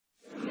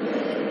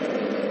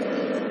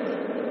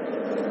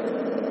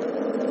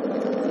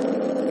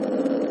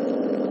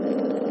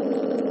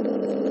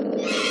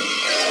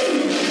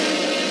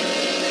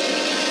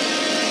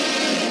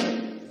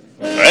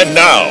And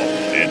now,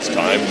 it's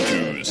time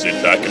to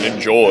sit back and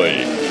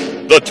enjoy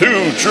the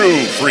Two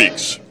True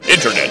Freaks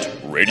Internet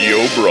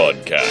Radio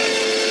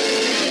Broadcast.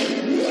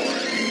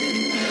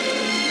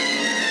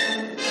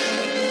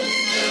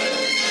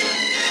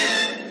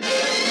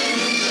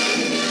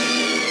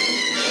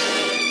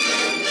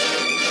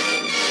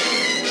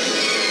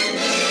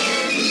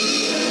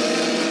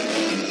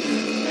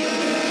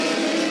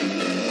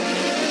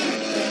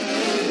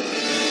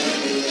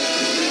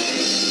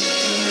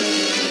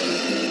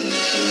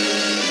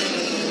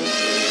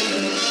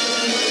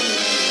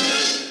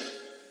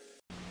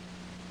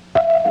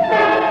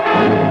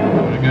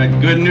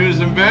 Good news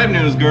and bad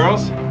news,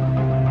 girls.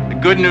 The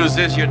good news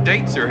is your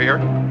dates are here.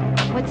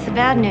 What's the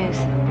bad news?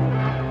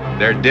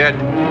 They're dead.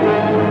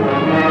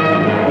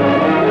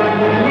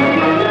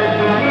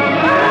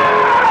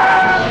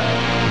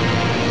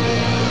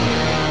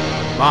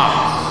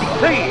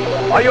 See,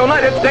 a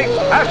United States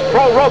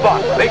astro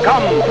robot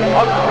become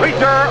a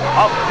creature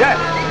of death.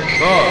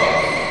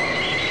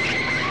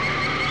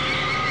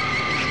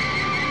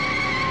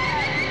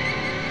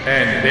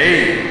 And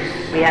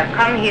babes. We have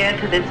come here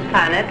to this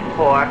planet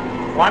for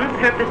one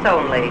purpose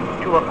only,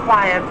 to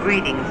acquire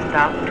breeding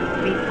stock to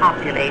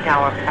repopulate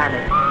our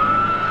planet.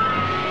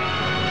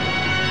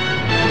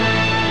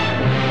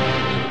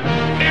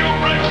 He who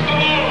breaks the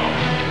law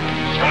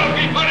shall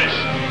be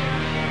punished.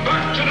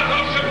 Back to the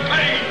house of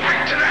pain.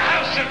 Back to the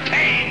house of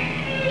pain.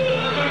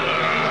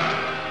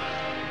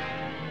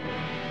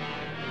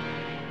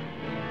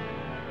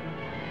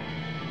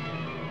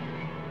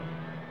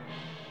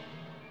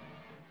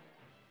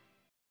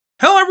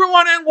 Hello,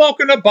 everyone, and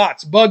welcome to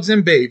Bots, Bugs,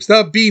 and Babes,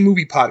 the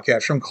B-movie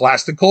podcast from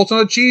class to Colts on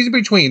the cheese in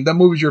between. The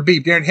movies your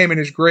beef. Darren Hammond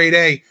is grade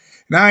A,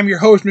 and I'm your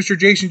host, Mr.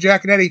 Jason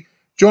Giaconetti,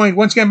 joined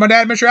once again by my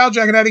dad, Mr. Al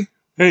Giaconetti.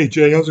 Hey,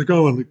 Jay, how's it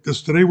going?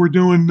 Because today we're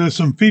doing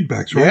some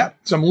feedbacks, right? Yeah,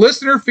 some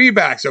listener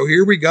feedback, so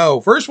here we go.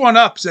 First one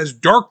up says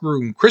Dark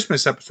Room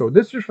Christmas episode.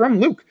 This is from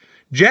Luke.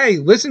 Jay,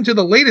 listen to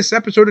the latest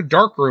episode of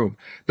Dark Room,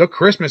 the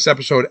Christmas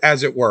episode,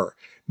 as it were.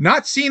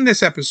 Not seen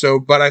this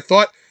episode, but I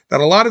thought that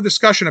a lot of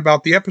discussion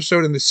about the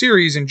episode and the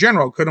series in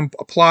general could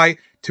apply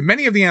to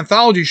many of the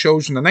anthology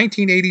shows from the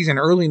 1980s and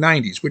early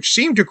 90s, which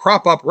seem to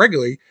crop up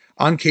regularly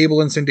on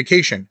cable and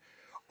syndication.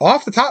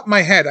 Off the top of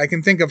my head, I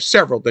can think of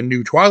several: The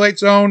New Twilight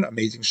Zone,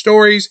 Amazing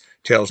Stories,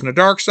 Tales from the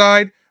Dark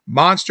Side,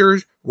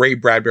 Monsters, Ray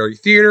Bradbury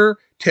Theater,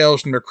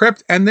 Tales from the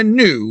Crypt, and the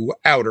new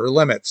Outer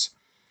Limits.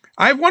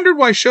 I've wondered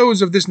why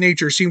shows of this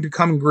nature seem to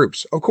come in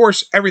groups. Of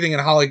course, everything in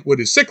Hollywood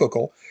is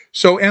cyclical,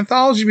 so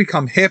anthologies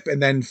become hip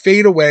and then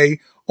fade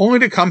away, only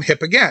to come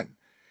hip again.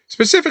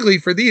 Specifically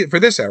for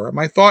this era,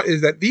 my thought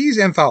is that these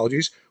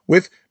anthologies,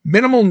 with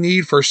minimal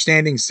need for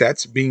standing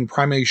sets being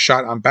primarily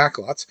shot on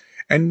backlots,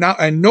 and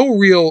no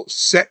real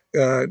set,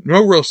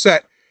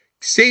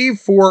 save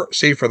for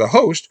the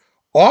host,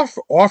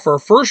 offer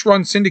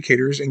first-run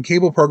syndicators and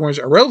cable programmers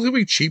a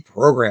relatively cheap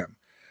program.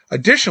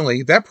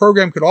 Additionally, that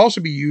program could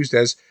also be used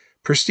as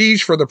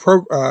prestige for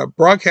the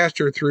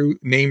broadcaster through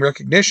name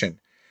recognition.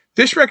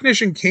 This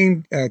recognition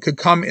could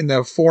come in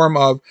the form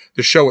of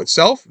the show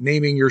itself.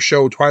 Naming your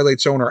show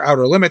Twilight Zone or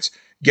Outer Limits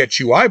gets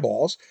you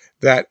eyeballs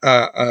that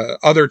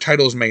other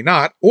titles may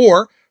not.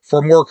 Or,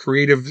 for more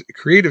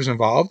creatives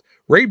involved,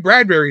 Ray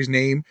Bradbury's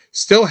name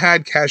still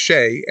had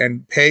cachet,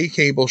 and pay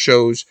cable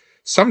shows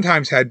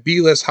sometimes had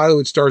B-list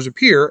Hollywood stars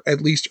appear,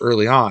 at least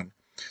early on.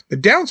 The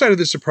downside of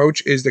this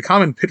approach is the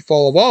common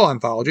pitfall of all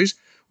anthologies,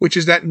 which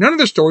is that none of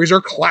the stories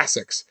are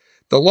classics.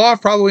 The law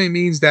probably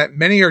means that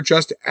many are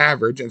just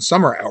average and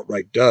some are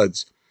outright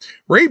duds.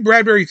 Ray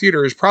Bradbury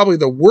Theater is probably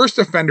the worst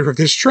offender of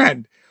this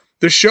trend.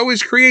 The show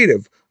is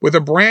creative, with a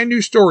brand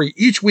new story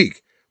each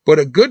week, but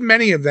a good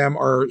many of them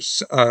are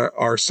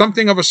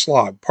something of a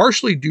slog,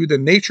 partially due to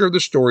the nature of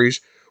the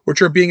stories,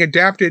 which are being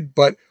adapted,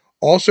 but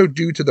also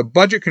due to the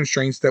budget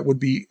constraints that would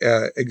be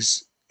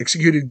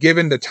executed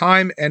given the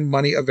time and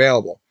money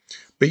available.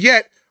 But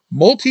yet,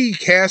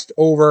 multicast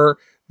over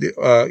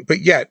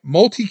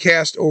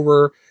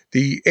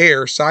the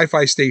air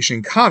sci-fi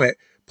station Comet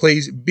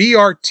plays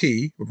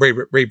BRT,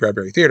 Ray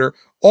Bradbury Theater,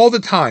 all the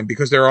time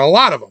because there are a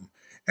lot of them,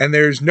 and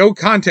there's no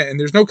content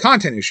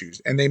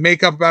issues, and they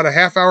make up about a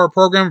half-hour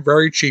program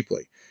very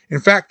cheaply. In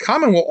fact,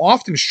 Comet will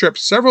often strip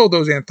several of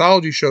those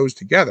anthology shows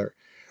together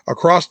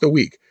across the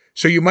week,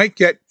 so you might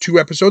get 2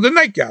 episodes of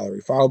Night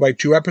Gallery, followed by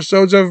 2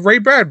 episodes of Ray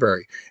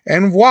Bradbury,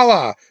 and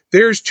voila,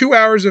 there's 2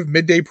 hours of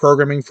midday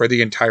programming for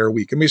the entire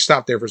week. Let me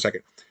stop there for a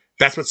second.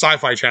 That's what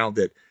Sci-Fi Channel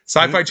did.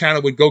 Sci-Fi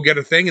Channel would go get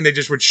a thing, and they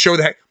just would show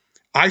that.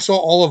 I saw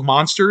all of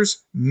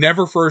Monsters,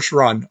 never first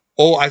run.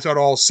 Oh, I saw it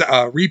all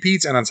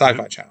repeats and on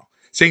Sci-Fi Channel.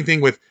 Same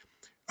thing with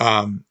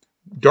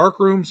Dark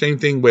Room. Same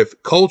thing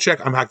with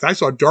Kolchak. I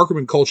saw Dark Room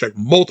and Kolchak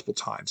multiple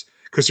times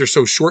because they're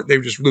so short. They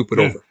would just loop it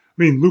over. I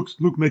mean,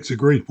 Luke makes a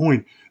great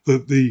point.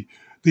 The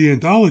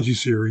anthology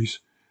series,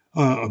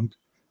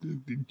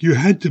 you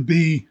had to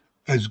be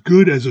as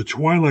good as the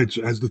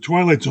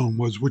Twilight Zone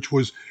was, which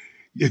was,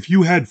 if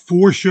you had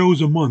 4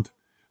 shows a month,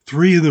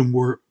 3 of them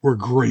were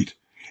great.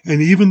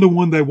 And even the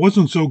one that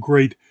wasn't so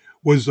great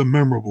was a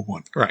memorable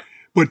one. Right.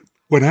 But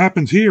what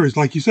happens here is,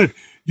 like you said,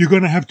 you're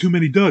going to have too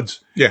many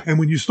duds. Yeah. And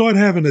when you start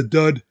having a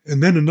dud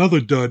and then another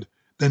dud,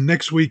 then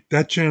next week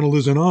that channel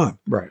isn't on.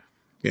 Right.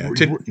 Yeah.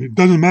 It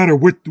doesn't matter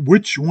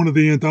which one of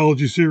the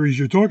anthology series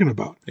you're talking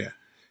about. Yeah.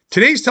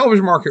 Today's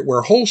television market,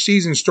 where whole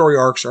season story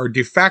arcs are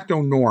de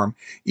facto norm,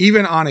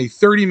 even on a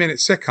 30-minute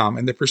sitcom,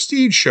 and the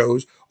prestige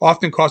shows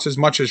often cost as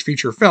much as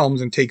feature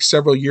films and take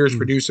several years to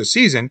produce a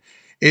season,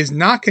 is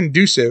not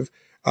conducive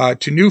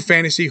to new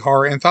fantasy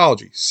horror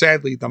anthologies.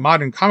 Sadly, the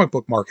modern comic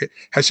book market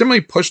has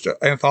similarly pushed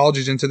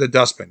anthologies into the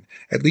dustbin,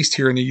 at least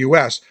here in the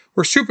US,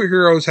 where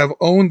superheroes have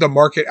owned the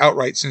market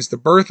outright since the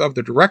birth of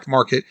the direct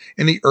market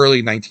in the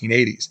early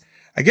 1980s.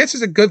 I guess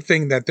it's a good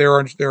thing that there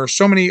are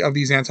so many of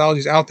these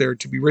anthologies out there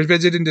to be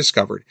revisited and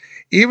discovered,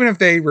 even if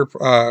they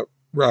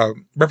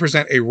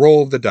represent a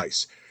roll of the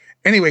dice.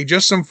 Anyway,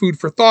 just some food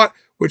for thought,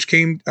 which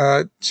came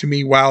to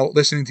me while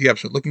listening to the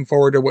episode. Looking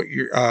forward to what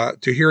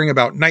to hearing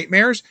about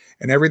Nightmares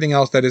and everything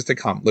else that is to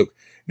come. Luke.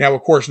 Now,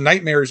 of course,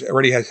 Nightmares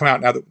already has come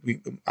out. Now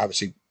that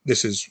obviously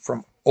this is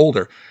from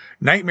older.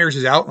 Nightmares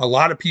is out, and a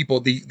lot of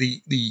people,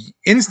 the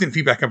instant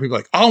feedback on people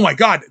like, oh my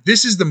God,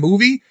 this is the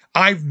movie?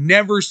 I've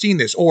never seen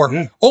this.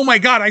 Or, oh my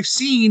God, I've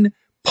seen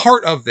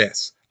part of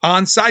this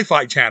on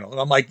Sci-Fi Channel. And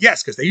I'm like,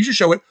 yes, because they used to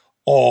show it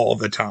all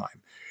the time.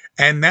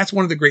 And that's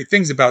one of the great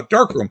things about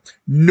Darkroom.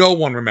 No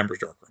one remembers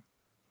Darkroom.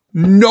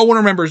 No one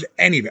remembers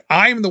any of it.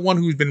 I am the one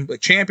who's been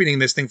championing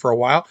this thing for a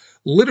while.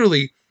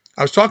 Literally,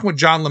 I was talking with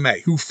John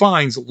LeMay, who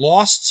finds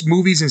lost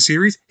movies and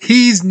series.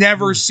 He's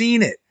never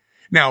seen it.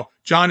 Now,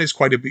 John is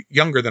quite a bit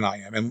younger than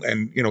I am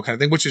and you know, kind of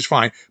thing, which is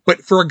fine.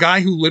 But for a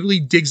guy who literally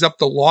digs up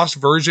the lost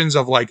versions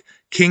of like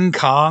King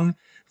Kong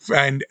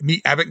and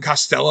Meet Abbott and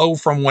Costello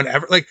from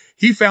whenever, like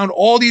he found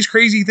all these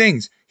crazy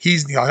things.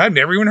 I've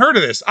never even heard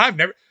of this.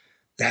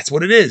 That's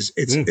what it is.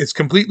 It's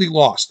completely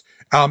lost.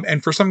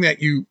 And for something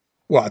that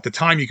at the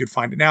time you could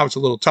find it, now it's a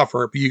little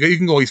tougher, but you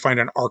can always find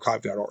it on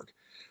archive.org.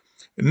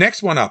 The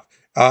next one up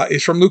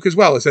is from Luke as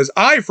well. It says,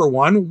 I, for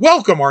one,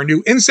 welcome our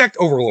new insect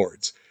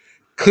overlords.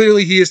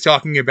 Clearly, he is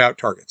talking about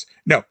targets.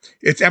 No,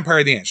 it's Empire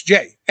of the Ants.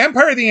 Jay,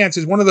 Empire of the Ants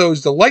is one of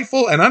those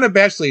delightful and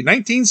unabashedly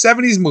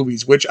 1970s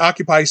movies which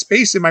occupy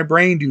space in my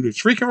brain due to its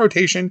frequent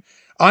rotation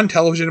on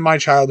television in my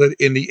childhood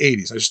in the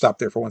 80s. I just stopped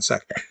there for 1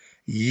 second.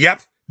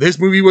 Yep, this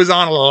movie was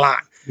on a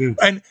lot. Yeah.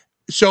 And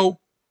so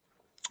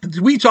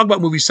we talk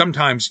about movies,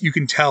 sometimes you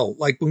can tell,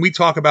 like when we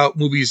talk about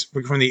movies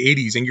from the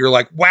 80s and you're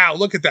like, wow,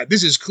 look at that.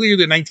 This is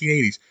clearly the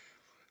 1980s.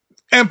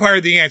 Empire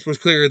of the Ants was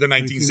clearly the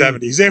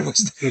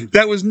 1970s.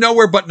 That was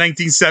nowhere but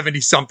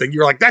 1970 something.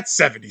 You're like, that's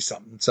 70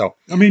 something. So,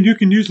 I mean, you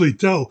can usually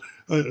tell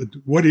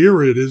what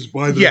era it is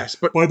by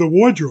the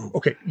wardrobe.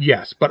 Okay.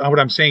 Yes. But what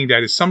I'm saying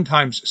that is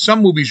sometimes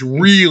some movies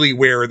really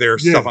wear their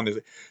stuff on this.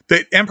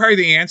 The Empire of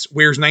the Ants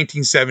wears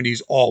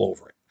 1970s all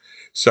over it.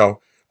 So,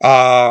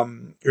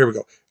 here we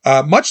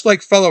go. Much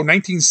like fellow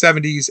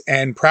 1970s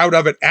and proud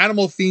of it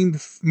animal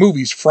themed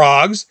movies,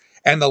 Frogs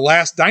and The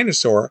Last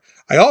Dinosaur,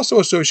 I also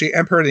associate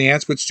Empire of the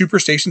Ants with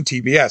Superstation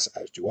TBS,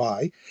 as do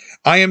I.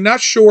 I am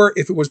not sure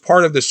if it was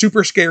part of the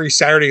Super Scary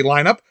Saturday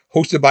lineup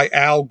hosted by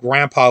Al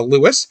Grandpa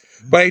Lewis,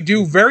 but I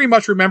do very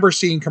much remember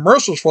seeing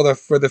commercials for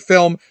the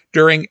film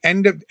during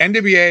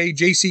NWA,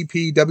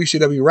 JCP,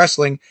 WCW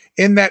wrestling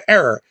in that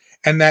era,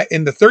 and that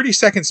in the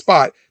 30-second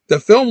spot, the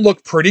film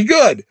looked pretty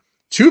good.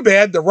 Too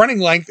bad the running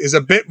length is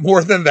a bit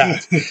more than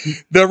that.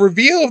 The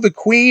reveal of the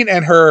Queen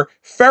and her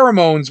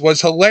pheromones was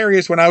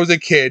hilarious when I was a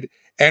kid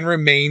and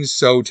remains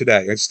so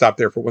today. I'd stop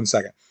there for 1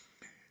 second.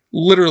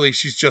 Literally,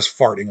 she's just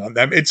farting on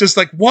them. It's just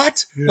like,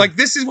 what? Yeah. Like,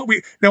 this is what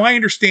now I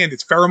understand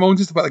it's pheromones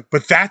and stuff,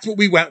 but that's what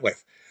we went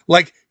with.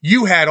 Like,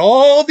 you had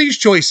all these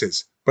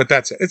choices, but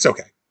that's it. It's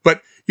okay.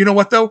 But you know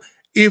what though?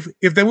 If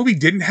the movie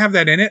didn't have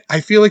that in it,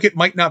 I feel like it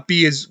might not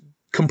be as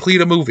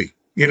complete a movie,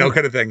 kind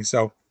of thing.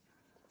 So,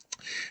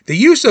 the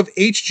use of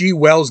H.G.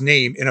 Wells'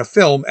 name in a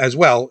film, as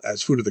well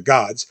as Food of the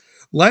Gods,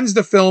 lends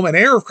the film an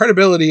air of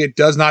credibility it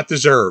does not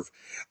deserve.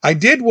 I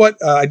did want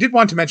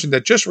to mention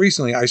that just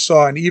recently I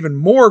saw an even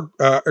more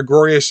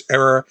egregious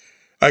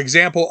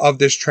example of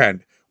this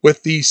trend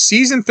with the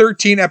season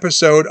 13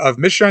 episode of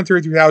Mission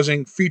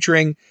 3000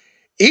 featuring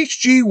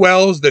H.G.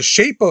 Wells' The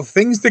Shape of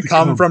Things to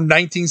Come from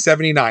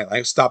 1979.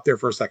 I stopped there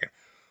for a second.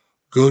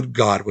 Good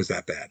God, was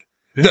that bad?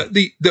 Yeah.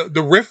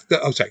 The riff,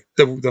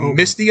 the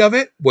Misty of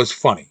it was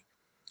funny.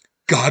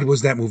 God,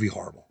 was that movie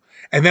horrible.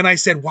 And then I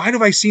said, why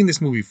have I seen this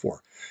movie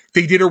for?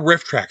 They did a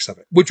riff tracks of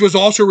it, which was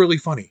also really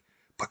funny.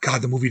 But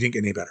God, the movie didn't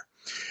get any better.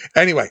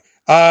 Anyway,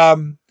 where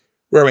am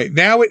I?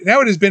 Now it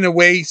has been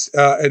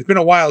it's been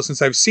a while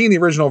since I've seen the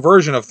original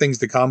version of Things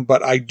to Come,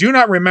 but I do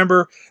not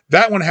remember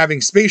that one having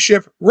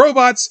spaceship,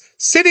 robots,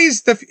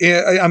 cities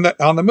on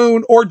the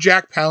moon, or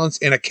Jack Palance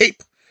in a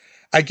cape.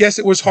 I guess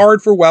it was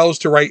hard for Wells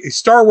to write a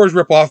Star Wars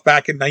ripoff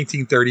back in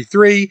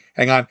 1933.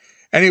 Hang on.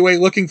 Anyway,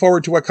 looking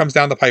forward to what comes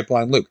down the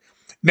pipeline, Luke.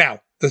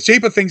 Now, The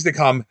Shape of Things to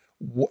Come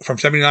from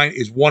 79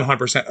 is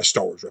 100% a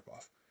Star Wars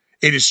ripoff.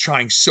 It is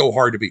trying so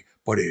hard to be,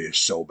 but it is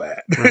so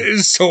bad. Right. It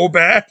is so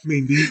bad. I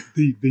mean,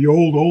 the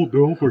old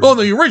version. Oh,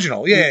 the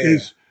original,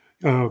 is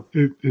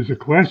a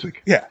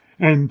classic. Yeah.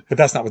 But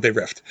that's not what they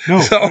riffed.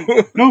 No, So,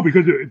 no,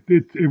 because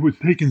it was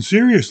taken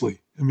seriously.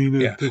 I mean,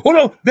 yeah. Well,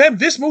 no, Ben,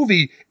 this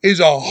movie is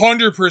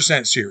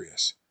 100%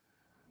 serious.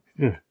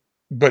 Yeah.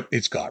 But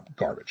it's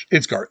garbage.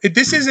 It's garbage.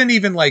 This isn't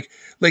even like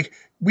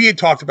we had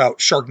talked about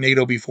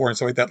Sharknado before and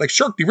stuff like that. Like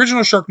the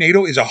original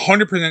Sharknado is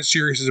 100%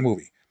 serious as a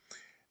movie.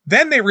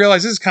 Then they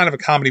realize this is kind of a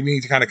comedy. We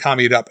need to kind of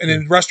comedy it up. And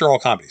then the rest are all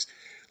comedies.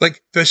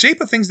 Like The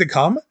Shape of Things to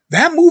Come,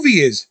 that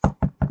movie is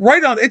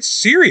right on. It's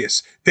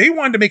serious. They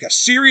wanted to make a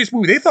serious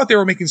movie. They thought they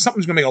were making something that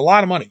was going to make a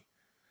lot of money.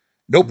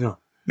 Nope. No.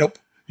 Nope.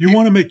 You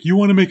want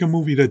to make a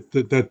movie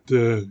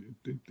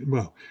that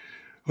well,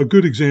 a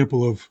good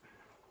example of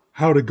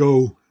how to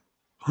go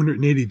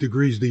 180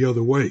 degrees the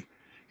other way.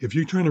 If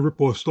you're trying to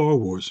rip off Star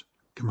Wars,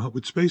 come out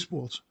with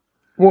Spaceballs.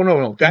 Well,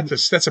 no,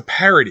 that's a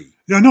parody.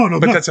 Yeah, no,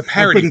 but that's a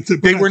parody.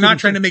 They were not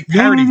trying to make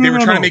parodies. They were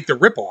trying to make the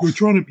ripoff. We're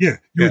trying to, you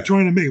were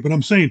trying to make it. But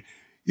I'm saying,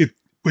 if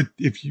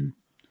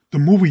the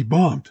movie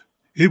bombed,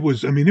 it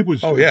was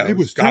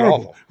terrible,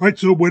 awful. right?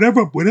 So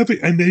whatever,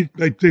 and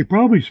they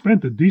probably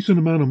spent a decent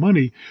amount of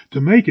money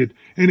to make it,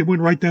 and it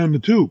went right down the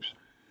tubes.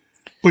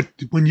 But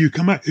when you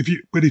come out, if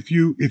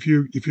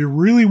you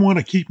really want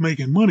to keep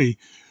making money,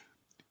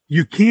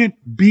 you can't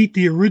beat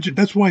the original.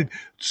 That's why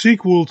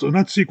sequels, or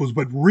not sequels,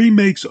 but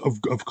remakes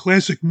of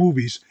classic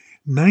movies,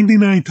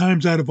 99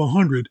 times out of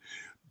 100,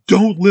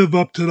 don't live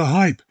up to the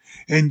hype,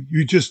 and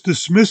you just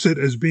dismiss it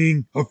as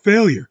being a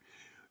failure.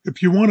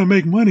 If you want to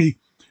make money,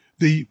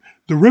 the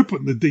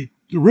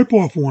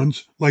rip-off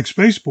ones like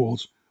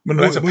Spaceballs. But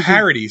no, that's a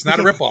parody. It's not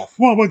a rip-off.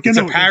 Well, it's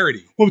a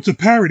parody. Well, it's a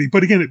parody,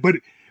 but again,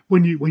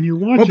 when you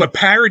watch, well, but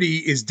parody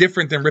is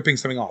different than ripping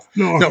something off.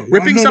 No,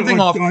 ripping something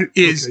off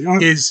is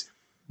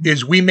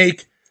we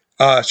make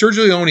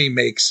Sergio Leone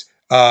makes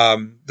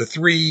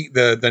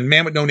the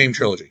Man with No Name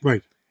trilogy,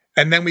 right?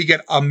 And then we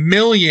get 1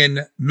 million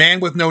Man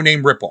with No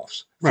Name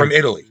ripoffs from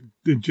Italy.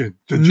 The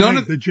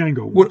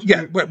Django.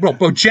 Well,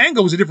 but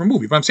Django was a different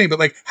movie. But I'm saying, but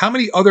like, how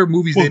many other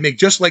movies they make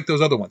just like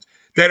those other ones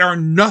that are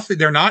nothing?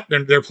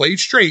 They're played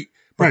straight,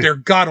 but they're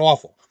god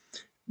awful.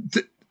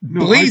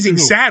 Blazing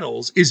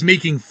Saddles is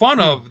making fun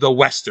of the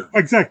Western.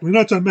 Exactly.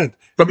 That's what I meant.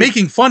 But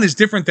making fun is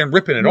different than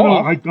ripping it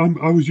off.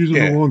 I was using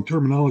the wrong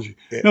terminology.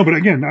 Yeah. No, but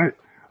again,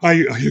 I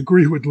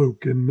agree with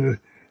Luke. And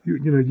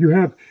you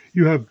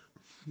have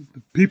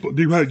people.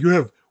 You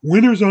have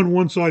winners on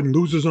one side and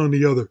losers on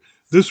the other.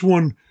 This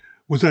one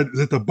was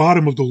at the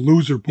bottom of the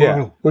loser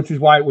pile, which is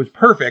why it was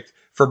perfect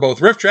for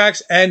both Riff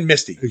Tracks and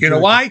Misty. Exactly. You know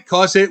why?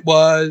 Because it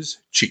was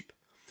cheap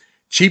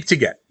to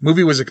get.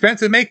 Movie was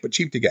expensive to make, but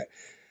cheap to get.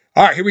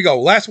 All right, here we go.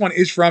 Last one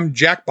is from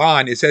Jack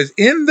Bond. It says,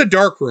 in the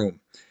dark room.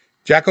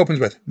 Jack opens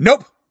with,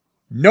 nope,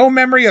 no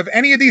memory of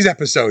any of these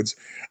episodes.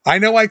 I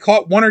know I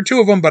caught 1 or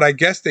 2 of them, but I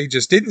guess they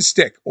just didn't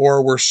stick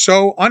or were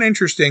so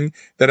uninteresting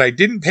that I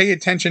didn't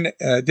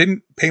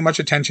pay much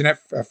attention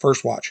at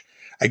first watch.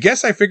 I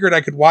guess I figured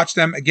I could watch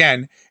them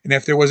again, and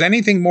if there was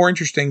anything more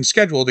interesting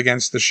scheduled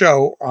against the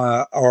show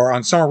or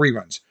on summer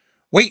reruns.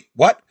 Wait,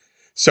 what?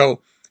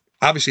 So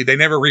obviously, they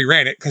never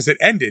reran it because it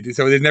ended,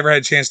 so they never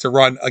had a chance to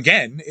run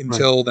again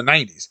until the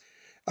 90s.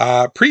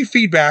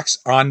 Pre-feedbacks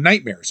on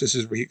Nightmares.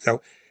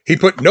 So he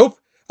put, nope,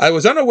 I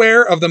was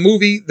unaware of the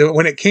movie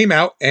when it came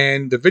out,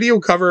 and the video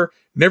cover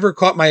never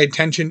caught my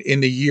attention in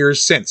the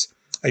years since.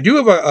 I do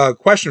have a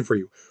question for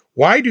you.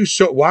 Why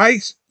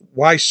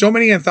so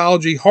many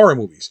anthology horror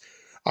movies?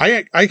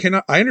 I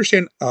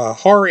understand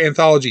horror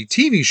anthology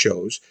TV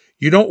shows.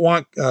 You don't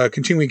want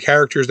continuing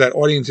characters that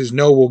audiences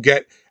know will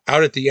get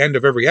out at the end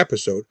of every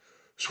episode.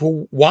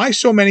 So why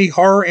so many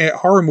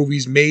horror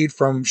movies made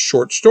from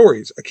short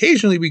stories?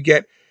 Occasionally we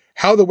get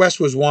How the West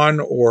Was Won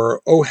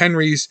or O.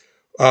 Henry's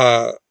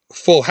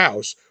Full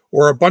House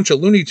or a bunch of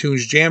Looney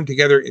Tunes jammed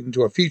together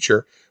into a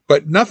feature,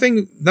 but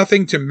nothing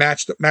to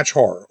match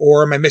horror.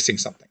 Or am I missing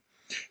something?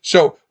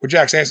 So what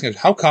Jack's asking is,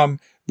 how come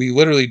we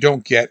literally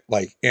don't get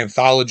like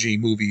anthology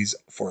movies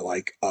for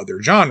like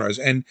other genres?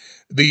 And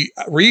the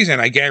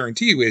reason, I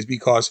guarantee you, is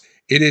because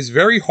it is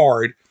very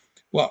hard.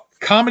 Well,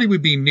 comedy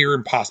would be near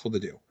impossible to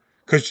do.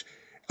 Because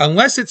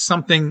unless it's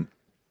something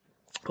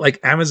like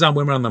Amazon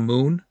Women on the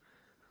Moon,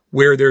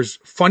 where there's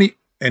funny,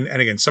 and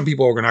again, some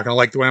people are not going to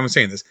like the way I'm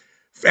saying this.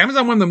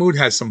 Amazon Women on the Moon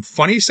has some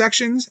funny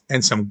sections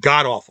and some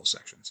god-awful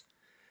sections.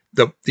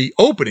 The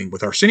opening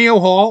with Arsenio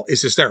Hall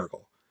is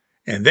hysterical.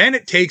 And then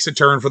it takes a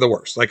turn for the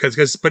worse.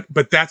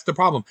 But that's the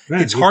problem.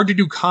 It's hard to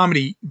do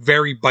comedy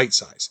very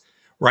bite-sized,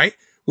 right?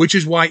 Which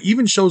is why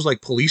even shows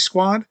like Police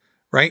Squad,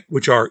 right,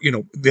 which are,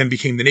 then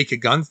became the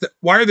Naked Guns.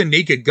 Why are the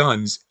Naked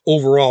Guns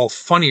overall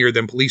funnier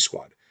than Police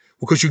Squad?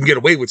 Well, because you can get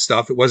away with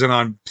stuff. It wasn't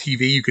on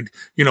TV. You could,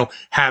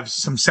 have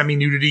some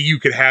semi-nudity. You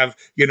could have,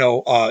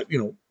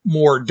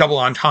 more double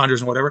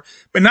entendres and whatever.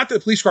 But not that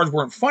the Police Squads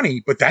weren't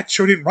funny, but that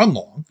show didn't run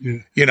long.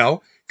 Yeah.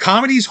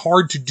 Comedy's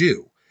hard to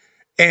do.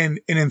 And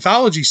an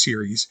anthology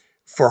series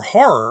for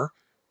horror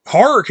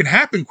can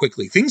happen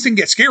quickly. Things can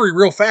get scary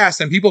real fast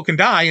and people can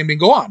die and then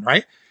go on,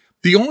 right?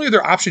 The only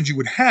other options you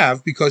would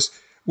have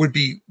would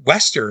be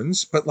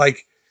Westerns, but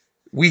like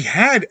we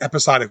had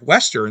episodic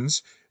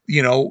Westerns,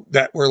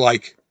 that were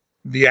like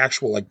the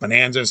actual like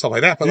Bonanza and stuff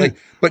like that. But Yeah,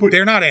 but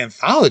they're not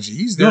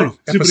anthologies. They're No, see,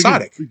 but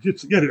episodic. again,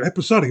 they're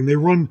episodic. And they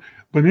run,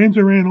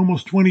 Bonanza ran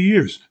almost 20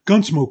 years.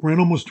 Gunsmoke ran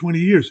almost 20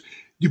 years.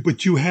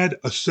 But you had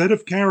a set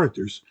of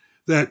characters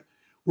that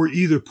were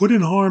either put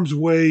in harm's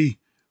way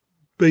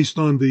based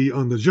on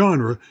the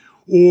genre,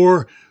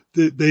 or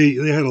they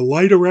had a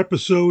lighter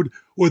episode,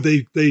 or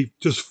they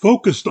just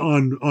focused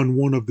on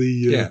one of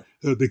the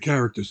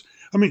characters.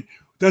 I mean,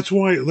 that's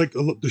why, like,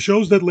 the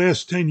shows that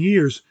last 10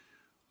 years,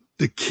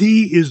 the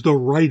key is the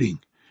writing.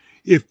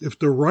 If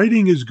the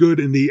writing is good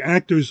and the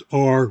actors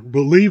are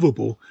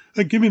believable,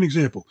 like, give me an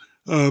example.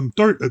 And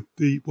I'm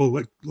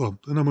going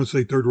to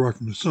say Third Rock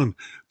from the Sun.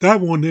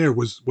 That one there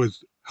was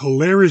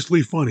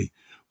hilariously funny,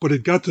 but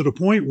it got to the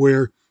point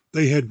where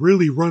they had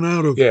really run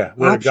out of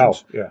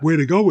options, where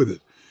to go with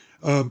it.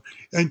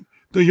 And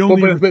the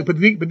only but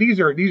these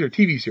are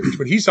TV series.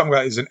 What he's talking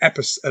about is an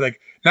episode, like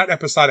not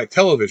episodic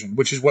television,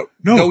 which is what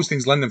those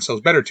things lend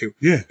themselves better to.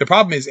 Yeah. The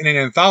problem is in an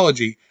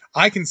anthology,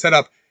 I can set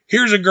up.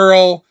 Here's a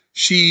girl.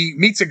 She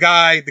meets a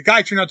guy. The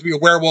guy turned out to be a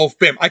werewolf.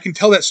 Bam! I can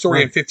tell that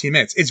story in 15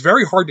 minutes. It's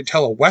very hard to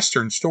tell a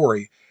Western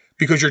story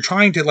because you're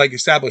trying to like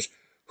establish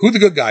who the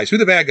good guys, who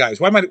the bad guys.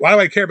 Why do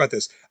I care about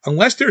this?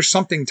 Unless there's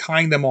something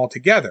tying them all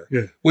together,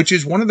 which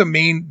is one of the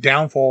main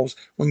downfalls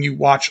when you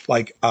watch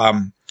like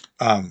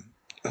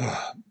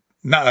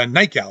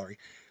Night Gallery,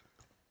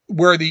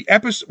 where the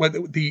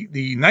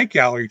Night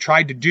Gallery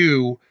tried to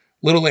do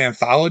little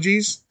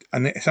anthologies,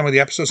 and some of the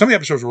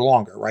episodes were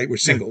longer, right, with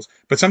singles,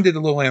 but some did the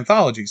little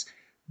anthologies.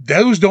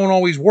 Those don't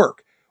always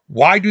work.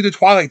 Why do the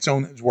Twilight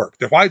Zones work?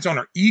 The Twilight Zone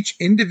are each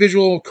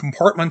individual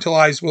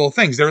compartmentalized little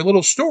things. They're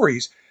little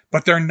stories,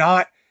 but they're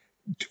not.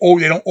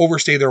 They don't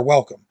overstay their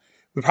welcome.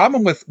 The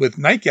problem with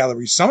Night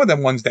Gallery, some of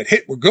them ones that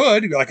hit were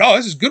good. You're like, oh,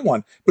 this is a good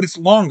one, but it's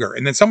longer.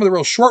 And then some of the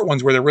real short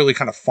ones where they're really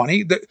kind of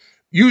funny.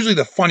 Usually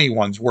the funny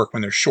ones work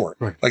when they're short.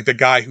 Right. Like the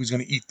guy who's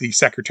going to eat the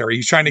secretary.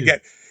 He's trying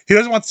to he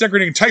doesn't want the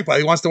secretary to type,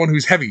 he wants the one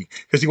who's heavy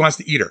because he wants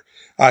to eat her.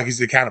 He's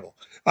the cannibal.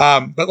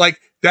 But like,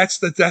 that's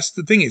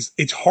the thing is,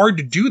 it's hard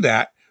to do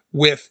that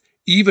with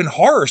even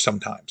horror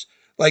sometimes.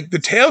 Like the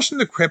Tales from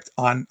the Crypt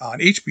on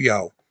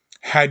HBO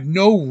had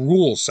no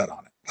rules set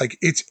on it. Like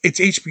it's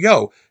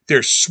HBO.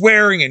 There's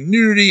swearing and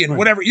nudity and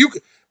whatever.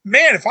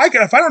 If I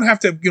don't have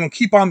to,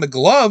 keep on the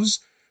gloves,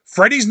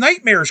 Freddy's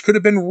Nightmares could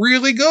have been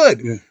really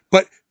good. Yeah.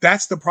 But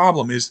that's the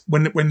problem is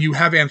when you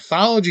have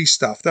anthology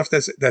stuff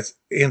that's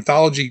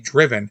anthology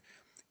driven,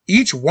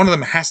 each one of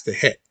them has to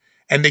hit.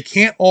 And they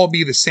can't all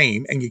be the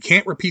same, and you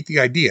can't repeat the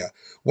idea.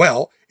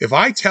 Well, if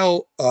I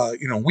tell,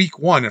 week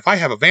one, if I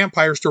have a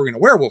vampire story and a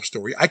werewolf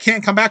story, I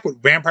can't come back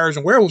with vampires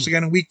and werewolves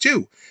again in week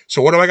two.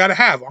 So what do I got to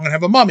have? I'm going to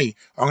have a mummy.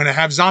 I'm going to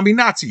have zombie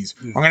Nazis.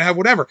 Yeah. I'm going to have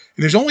whatever.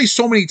 And there's only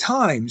so many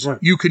times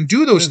you can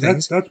do those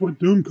things. That's what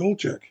doomed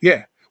Kolchak.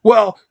 Yeah.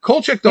 Well,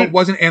 Kolchak, though,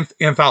 wasn't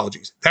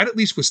anthologies. That at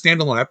least was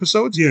standalone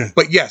episodes. Yeah.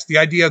 But yes, the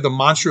idea of the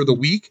monster of the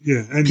week,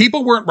 and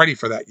people weren't ready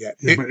for that yet.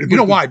 Yeah, you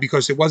know why?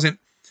 Because it wasn't.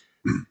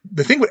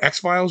 The thing with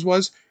X-Files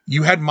was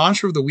you had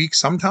Monster of the Week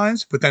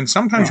sometimes, but then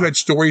sometimes you had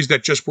stories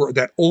that just were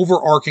that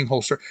overarching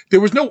whole story. There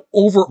was no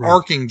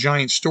overarching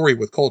giant story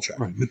with Kolchak.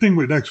 Right. The thing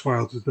with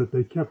X-Files is that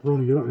they kept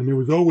running it up, and there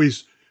was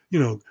always,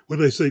 what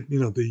they say,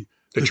 the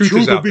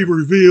truth will be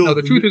revealed. No,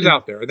 the truth is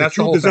out there. That's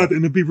the whole thing.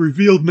 And it'll be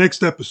revealed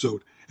next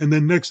episode, and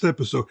then next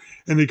episode.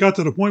 And they got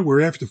to the point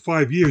where after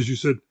 5 years, you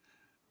said,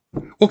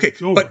 okay,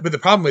 but the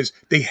problem is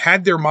they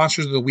had their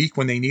Monsters of the Week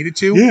when they needed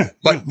to. Yeah,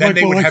 but then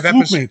they would have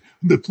episodes.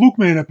 The Fluke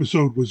Man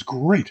episode was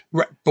great.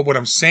 Right, but what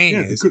I'm saying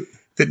is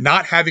that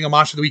not having a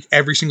Monster of the Week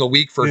every single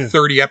week for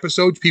 30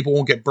 episodes, people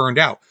won't get burned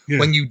out. Yeah.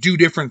 When you do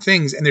different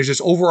things and there's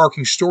this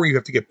overarching story you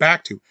have to get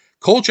back to.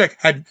 Kolchak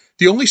had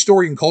the only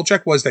story in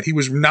Kolchak was that he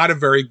was not a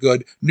very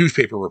good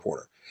newspaper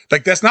reporter.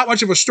 Like that's not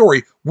much of a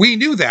story. We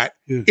knew that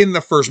in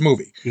the first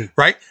movie,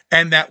 right?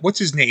 And that what's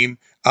his name?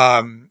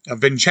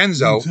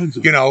 Vincenzo,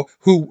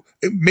 who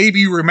maybe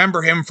you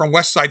remember him from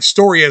West Side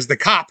Story as the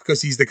cop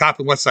because he's the cop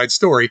in West Side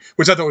Story,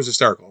 which I thought was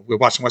hysterical. We're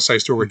watching West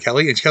Side Story with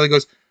Kelly, and Kelly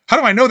goes, "How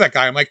do I know that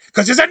guy?" I'm like,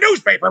 "Because he's a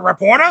newspaper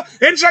reporter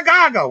in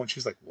Chicago." And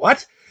she's like,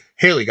 "What?"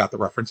 Haley got the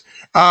reference.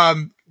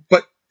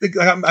 But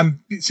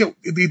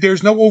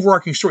there's no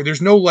overarching story.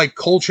 There's no like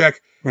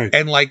Kolchak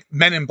and like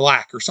Men in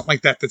Black or something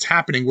like that that's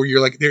happening where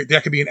you're like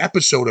there could be an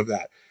episode of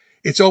that.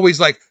 It's always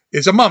like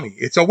it's a mummy,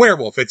 it's a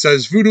werewolf, it's a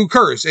voodoo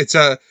curse, it's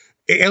a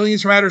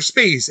aliens from outer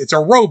space, it's a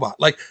robot,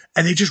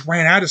 and they just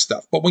ran out of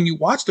stuff. But when you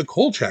watch the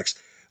Kolchaks,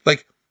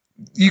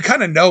 you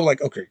kind of know,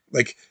 okay,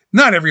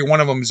 not every one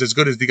of them is as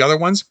good as the other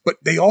ones, but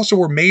they also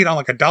were made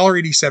on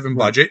 $1.87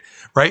 budget,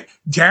 right?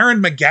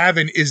 Darren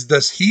McGavin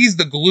he's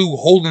the glue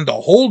holding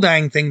the whole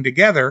dang thing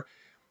together,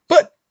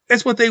 but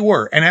that's what they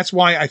were. And that's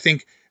why I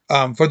think,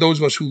 for those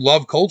of us who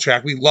love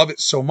Kolchak, we love it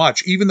so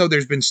much, even though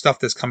there's been stuff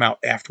that's come out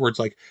afterwards,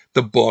 like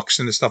the books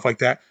and the stuff like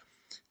that.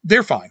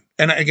 They're fine.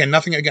 And again,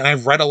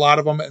 I've read a lot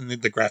of them and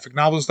the graphic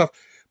novel and stuff.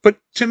 But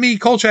to me,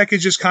 Kolchak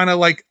is just kind of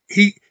like,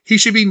 he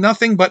should be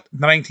nothing but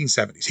the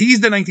 1970s.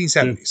 He's the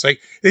 1970s. Like,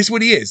 this is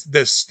what he is.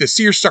 The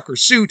seersucker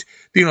suit,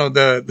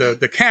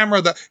 the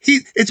camera,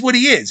 it's what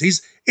he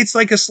is. It's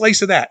like a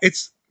slice of that.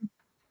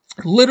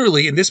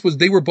 literally, and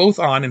they were both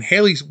on, and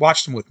Haley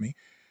watched them with me.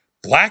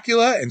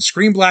 Blackula and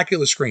Scream,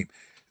 Blackula, Scream.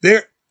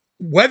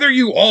 Whether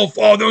you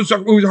those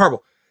movies are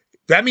horrible.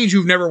 That means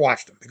you've never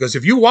watched them, because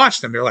if you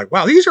watch them, they're like,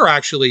 wow, these are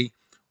actually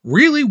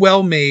really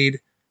well made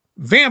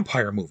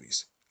vampire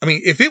movies. I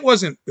mean, if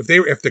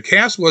the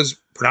cast was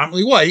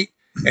predominantly white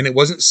and it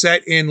wasn't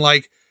set in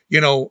like,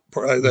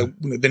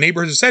 the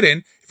neighborhoods it's set in,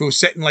 if it was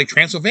set in like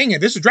Transylvania,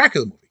 this is a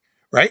Dracula movie,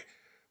 right?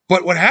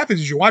 But what happens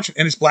is you're watching,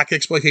 and it's black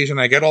exploitation.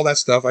 I get all that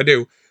stuff, I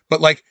do,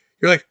 but like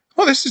you're like,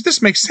 oh,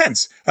 this makes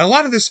sense, and a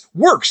lot of this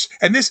works,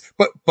 and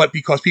but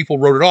because people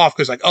wrote it off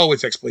because like, oh,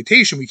 it's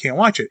exploitation, we can't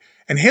watch it.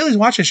 And Haley's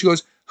watching, she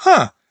goes,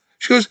 huh?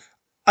 She goes,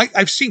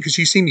 I've seen, because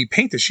she's seen me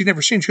paint this, she'd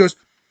never seen. She goes,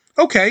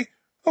 okay,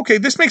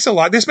 this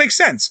makes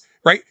sense.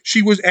 Right?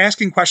 She was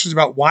asking questions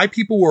about why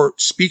people were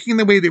speaking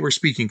the way they were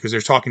speaking, because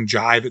they're talking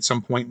jive at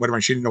some point, whatever,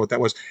 and she didn't know what that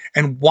was.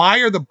 And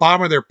why are the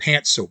bottom of their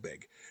pants so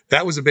big?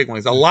 That was a big one.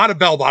 There's a lot of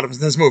bell bottoms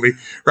in this movie,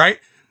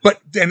 right?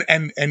 But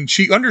and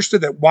she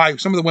understood that why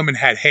some of the women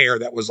had hair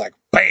that was like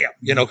bam,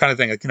 kind of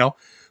thing, like,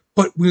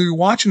 But when you're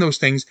watching those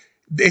things,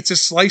 it's a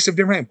slice of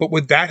different. But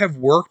would that have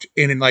worked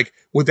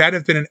would that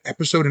have been an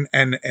episode in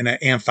an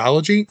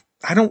anthology?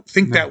 I don't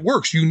think that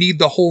works. You need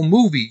the whole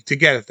movie to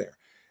get it there.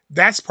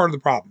 That's part of the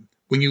problem.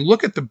 When you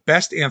look at the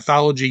best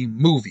anthology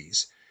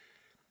movies,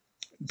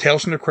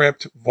 Tales from the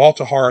Crypt, Vault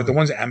of Horror, the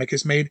ones that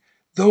Amicus made,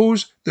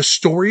 the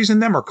stories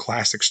in them are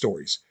classic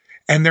stories.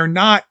 And they're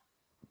not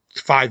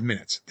 5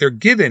 minutes. They're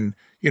given,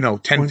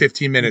 10,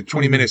 15 minutes,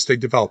 20 minutes to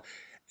develop.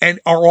 And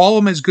are all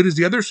of them as good as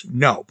the others?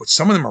 No, but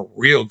some of them are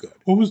real good.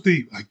 What was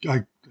I'm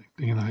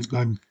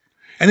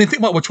and then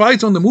think about Twilight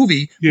Zone, the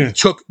movie,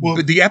 took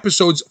the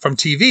episodes from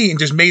TV and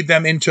just made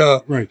them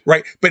into, right.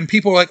 But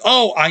people were like,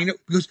 oh, I know,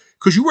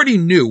 because you already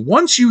knew.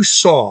 Once you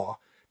saw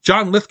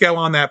John Lithgow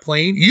on that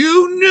plane,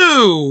 you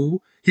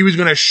knew he was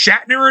going to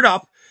Shatner it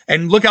up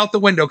and look out the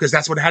window, because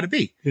that's what it had to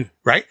be,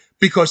 right?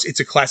 Because it's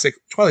a classic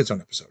Twilight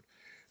Zone episode.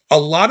 A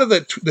lot of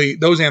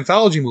those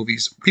anthology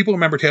movies, people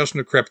remember Tales from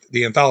the Crypt,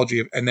 the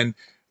anthology, and then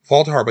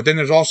Vault of Horror. But then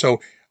there's also,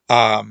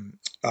 I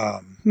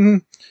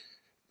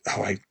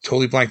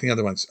totally blanked the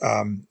other ones.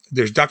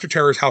 There's Dr.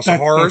 Terror's House of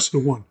Horrors, that's the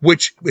one.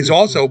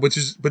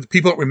 But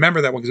people don't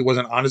remember that one because it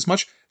wasn't on as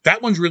much.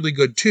 That one's really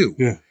good too.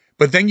 Yeah.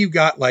 But then you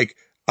got like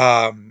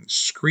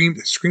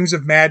Screams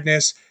of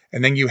Madness,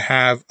 and then you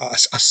have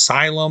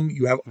Asylum.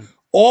 You have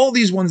all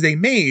these ones they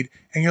made,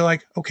 and you're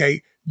like,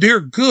 okay,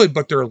 they're good,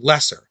 but they're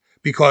lesser,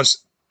 because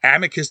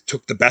Amicus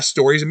took the best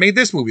stories and made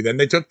this movie. Then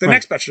they took the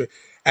next best,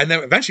 and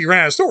then eventually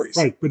ran out of stories.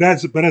 Right. But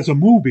as a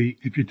movie,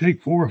 if you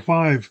take 4 or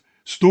 5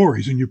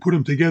 stories and you put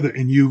them together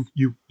and you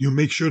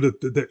make sure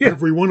that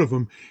every one of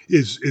them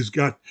is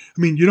got,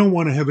 I mean, you don't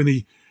want to have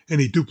any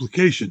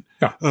duplication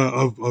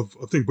of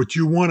thing, but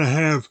you want to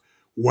have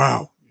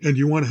wow, and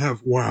you want to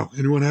have wow,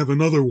 and you want to have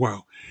another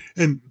wow.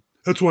 And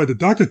that's why the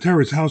Dr.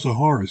 Terror's House of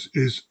Horrors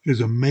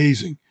is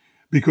amazing,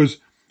 because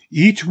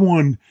each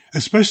one,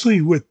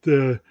 especially with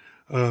the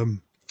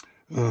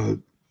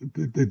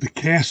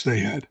cast they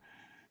had,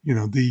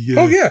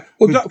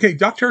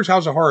 Dr. Terror's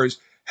House of Horrors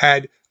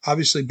had,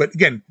 obviously, but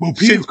again,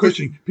 Peter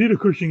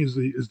Cushing is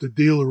the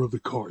dealer of the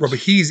cards. Right, but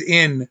he's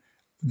in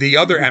the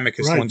other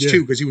Amicus ones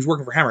too, because he was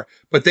working for Hammer.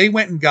 But they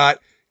went and got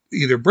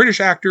either British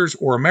actors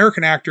or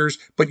American actors,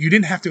 but you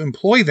didn't have to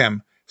employ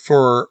them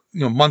for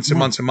months and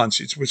months and months.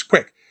 It was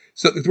quick,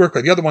 so it worked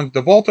quick. The other one,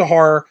 the Vault of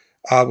Horror,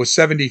 was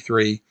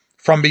 73.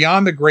 From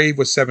Beyond the Grave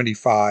was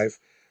 75.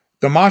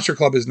 The Monster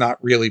Club is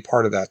not really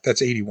part of that.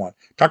 That's 81.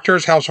 Dr.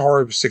 Terror's House of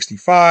Horror was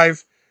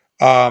 65.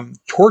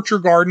 Torture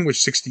Garden was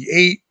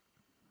 68.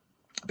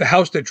 The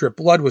House That Dripped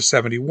Blood was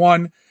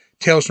 71.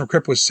 Tales from the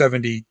Crypt was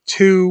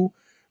 72,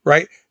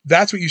 right?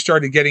 That's what you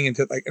started getting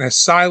into. Like an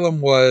Asylum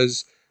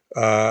was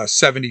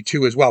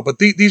 72 as well. But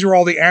these are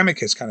all the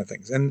Amicus kind of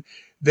things. And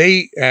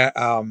they,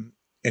 and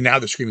now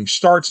The Screaming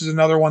Starts is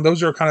another one.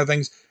 Those are kind of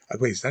things.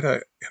 Wait, is that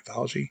an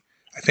anthology?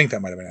 I think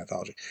that might have been an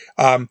anthology.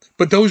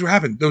 But those were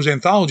happening. Those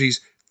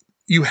anthologies,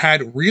 you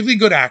had really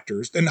good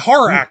actors and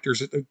horror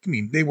actors. I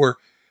mean, they were,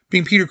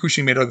 being Peter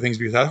Cushing made other things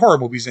because of horror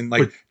movies, and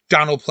like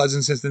Donald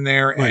Pleasence's in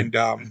there, and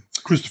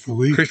Christopher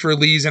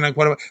Lee's and like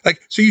whatever. Like,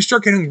 so you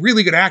start getting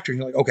really good actors,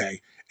 and you're like,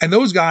 okay. And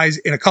those guys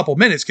in a couple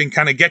minutes can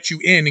kind of get you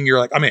in, and you're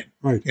like, I'm in.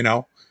 Right.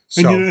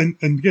 So and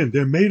again,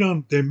 they're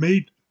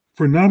made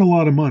for not a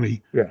lot of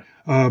money. Yeah.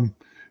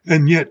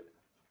 And yet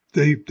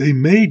they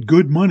made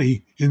good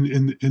money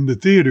in the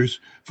theaters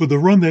for the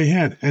run they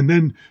had, and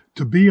then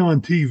to be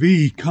on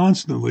TV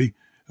constantly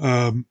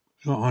on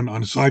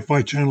a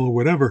Sci-Fi Channel or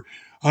whatever.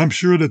 I'm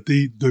sure that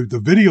the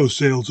video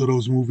sales of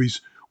those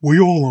movies, we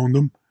all own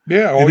them.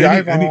 Yeah. Oh,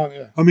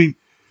 yeah. I mean,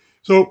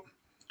 so.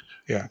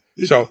 Yeah.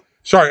 So,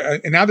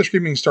 sorry. And now The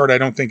Screaming Start, I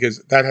don't think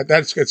is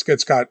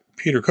it's got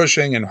Peter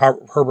Cushing and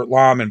Herbert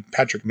Lom and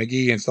Patrick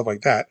McGee and stuff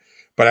like that.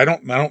 But I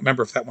don't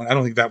remember if that one, I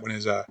don't think that one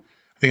is I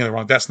think I'm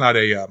wrong. That's not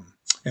a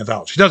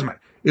anthology. It doesn't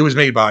matter. It was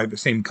made by the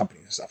same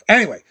company and stuff.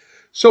 Anyway.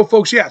 So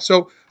folks, yeah.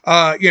 So,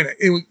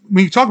 when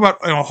you talk about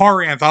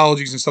horror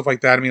anthologies and stuff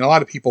like that, I mean, a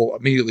lot of people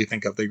immediately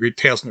think of the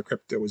Tales from the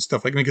Crypt. That was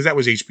stuff like, because that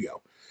was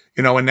HBO.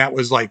 and that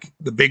was like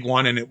the big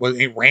one, and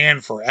it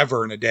ran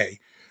forever and a day.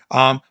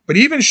 But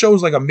even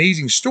shows like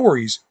Amazing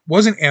Stories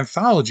wasn't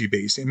anthology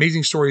based.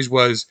 Amazing Stories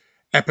was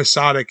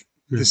episodic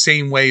the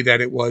same way that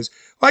it was.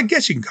 Well, I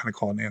guess you can kind of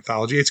call it an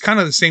anthology. It's kind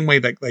of the same way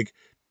that like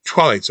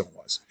Twilight Zone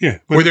was. Yeah.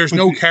 Where there's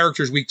no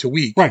characters week to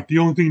week. Right. The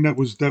only thing that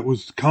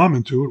was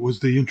common to it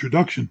was the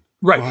introduction.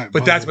 Right.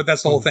 But that's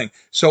the whole thing.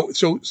 So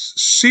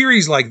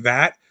series like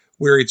that,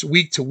 where it's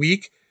week to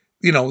week,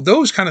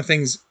 those kind of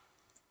things,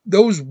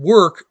 those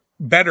work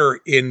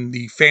better in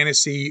the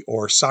fantasy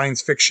or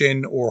science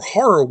fiction or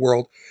horror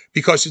world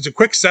because it's a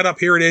quick setup.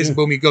 Here it is. And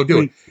boom, you go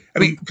do it. I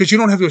mean, because you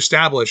don't have to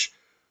establish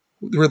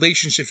the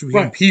relationships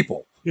between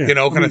people,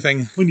 kind of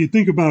thing. When you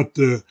think about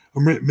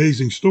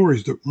Amazing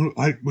Stories, it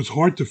was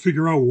hard to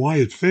figure out why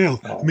it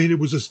failed. I mean, it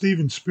was a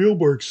Steven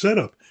Spielberg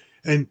setup,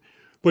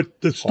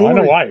 but the story. I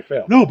know why it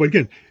failed. No, but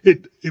again,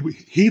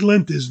 he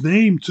lent his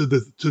name to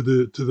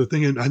the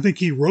thing, and I think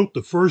he wrote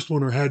the first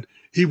one, or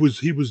he was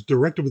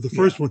director with the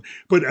first one,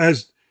 but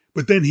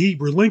then he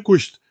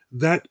relinquished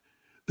that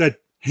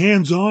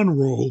hands-on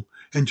role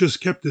and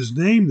just kept his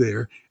name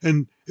there,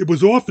 and it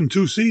was often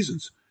 2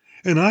 seasons.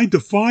 And I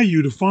defy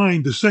you to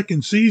find the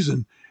second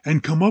season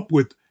and come up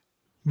with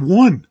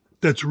one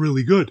that's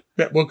really good.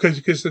 Yeah, well,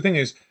 because the thing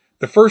is,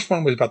 the first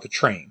one was about the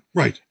train.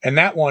 Right. And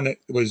that one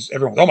was,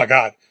 everyone was, oh my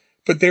God.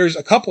 But there's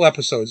a couple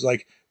episodes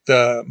like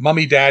the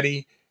Mummy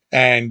Daddy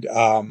and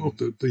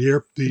the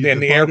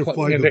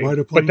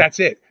airplane. But that's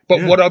it.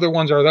 But what other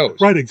ones are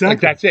those? Right, exactly.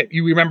 Like that's it.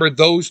 You remember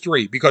those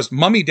 3 because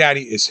Mummy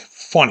Daddy is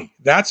funny.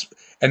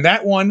 And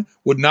that one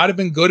would not have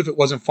been good if it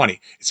wasn't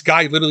funny. It's a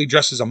guy literally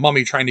dressed as a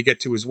mummy trying to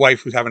get to his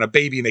wife who's having a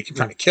baby and they keep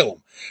trying to kill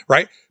him,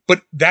 right?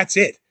 But that's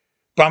it.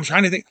 But I'm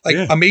trying to think,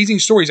 Amazing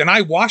Stories. And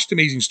I watched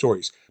Amazing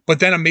Stories. But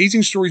then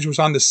Amazing Stories was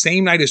on the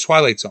same night as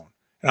Twilight Zone.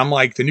 And I'm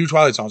like, the new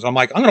Twilight Zone. So I'm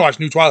like, I'm going to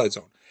watch new Twilight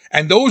Zone.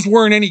 And those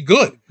weren't any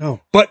good. Oh.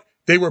 But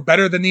they were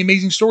better than the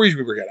Amazing Stories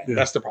we were getting. Yeah.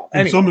 That's the problem.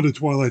 And some of the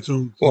Twilight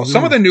Zone. Well,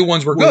 some of the new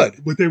ones were good.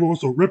 But they were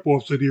also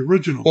rip-offs of the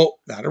original. Well,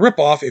 not a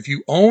rip-off. If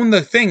you own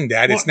the thing,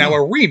 Dad, it's now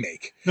a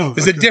remake. No,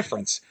 there's a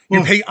difference.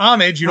 You pay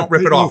homage, you don't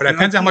rip it off. It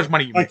depends how much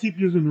money you make. I keep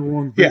using the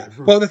wrong bit.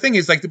 Yeah. Well, the thing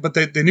is, but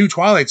the new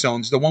Twilight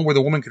Zones, the one where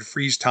the woman could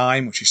freeze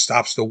time when she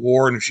stops the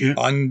war and if she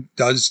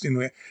undoes.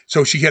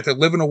 So she had to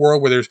live in a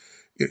world where there's,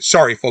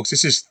 sorry, folks,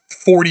 this is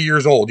 40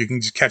 years old. You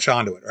can just catch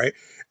on to it, right?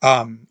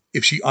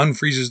 If she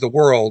unfreezes the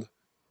world,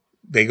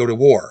 they go to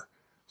war.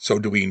 So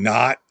do we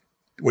not?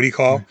 What do you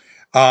call?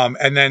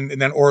 And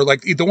then, or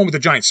like the one with the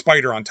giant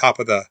spider on top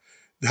of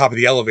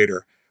the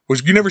elevator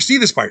was you never see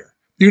the spider.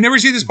 You never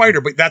see the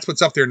spider, but that's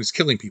what's up there and it's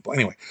killing people.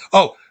 Anyway.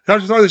 Oh, I'll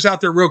just throw this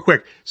out there real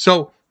quick.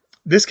 So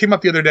this came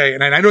up the other day,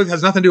 and I know it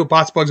has nothing to do with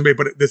bots, bugs, and bait,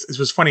 but this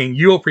was funny, and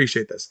you'll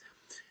appreciate this.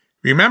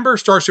 Remember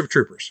Starship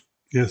Troopers?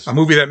 Yes. A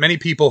movie that many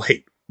people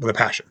hate with a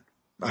passion.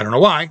 I don't know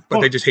why, but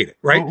they just hate it,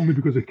 right? Only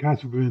because of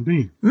Casper Van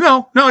Dien.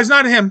 No, it's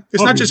not him.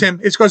 It's not just him.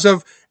 It's because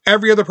of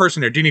every other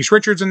person there. Denise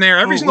Richards in there.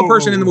 Every single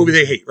person in the movie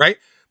they hate, right?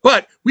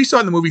 But we saw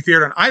it in the movie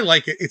theater, and I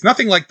like it. It's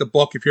nothing like the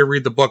book. If you ever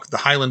read the book, the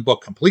Highland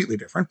book, completely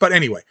different. But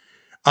anyway,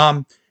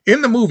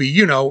 in the movie,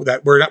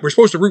 that we're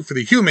supposed to root for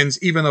the humans,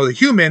 even though the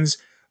humans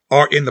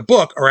are in the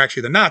book are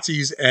actually the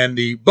Nazis, and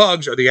the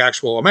bugs are the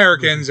actual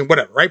Americans and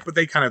whatever, right? But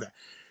they kind of that.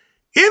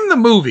 In the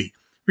movie,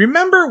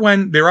 remember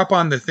when they're up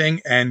on the thing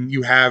and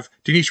you have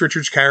Denise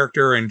Richards'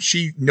 character and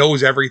she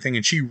knows everything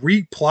and she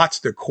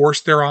replots the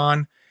course they're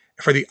on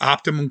for the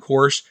optimum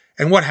course.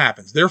 And what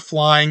happens? They're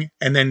flying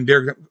and then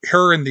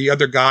her and the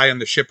other guy on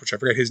the ship, which I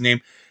forget his name,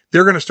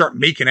 they're going to start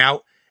making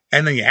out.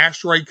 And then the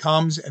asteroid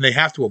comes and they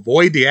have to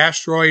avoid the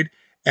asteroid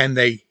and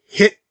they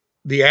hit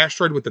the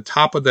asteroid with the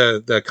top of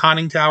the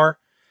conning tower.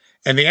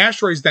 And the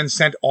asteroid is then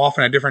sent off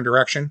in a different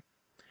direction.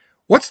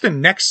 What's the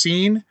next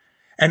scene?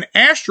 An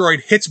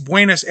asteroid hits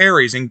Buenos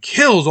Aires and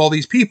kills all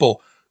these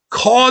people,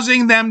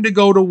 causing them to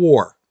go to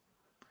war.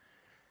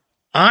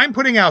 I'm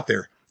putting out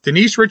there,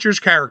 Denise Richards'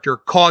 character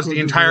caused the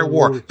entire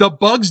war. The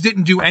bugs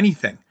didn't do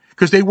anything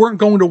because they weren't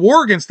going to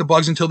war against the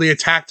bugs until they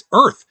attacked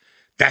Earth.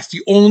 That's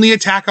the only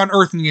attack on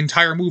Earth in the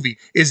entire movie,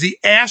 is the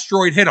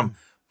asteroid hit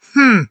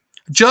them.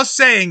 Just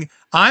saying,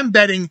 I'm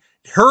betting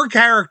her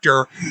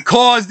character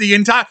caused the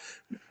entire...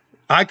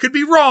 I could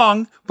be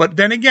wrong, but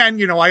then again,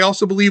 I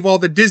also believe all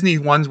the Disney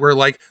ones where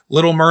like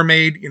Little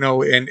Mermaid,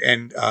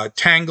 and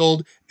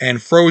Tangled and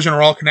Frozen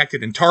are all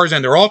connected, and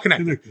Tarzan, they're all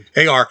connected.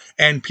 They are.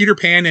 And Peter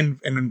Pan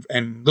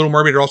and Little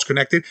Mermaid are also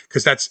connected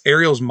because that's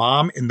Ariel's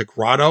mom in the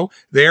grotto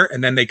there,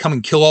 and then they come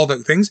and kill all the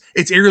things.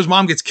 It's Ariel's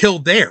mom gets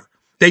killed there.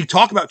 They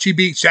talk about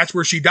that's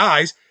where she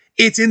dies.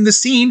 It's in the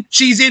scene.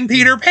 She's in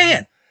Peter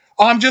Pan.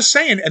 I'm just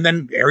saying. And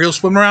then Ariel's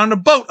swimming around in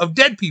a boat of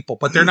dead people,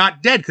 but they're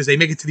not dead because they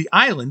make it to the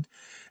island.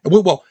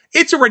 Well,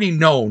 it's already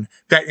known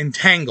that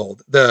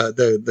Entangled,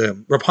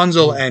 the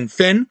Rapunzel and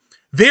Finn,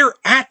 they're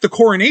at the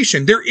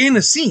coronation. They're in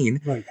a scene,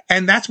 right.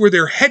 And that's where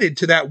they're headed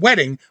to that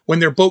wedding when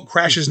their boat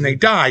crashes and they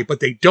die. But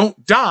they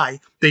don't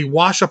die. They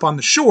wash up on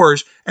the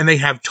shores and they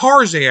have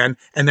Tarzan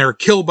and they're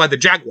killed by the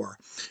jaguar.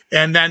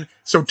 And then,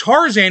 so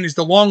Tarzan is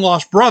the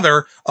long-lost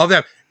brother of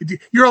them.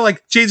 You're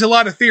like, Jay's a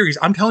lot of theories.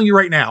 I'm telling you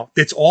right now,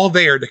 it's all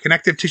there. The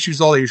connective tissue is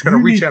all there. You're just going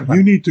to reach out.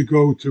 You need to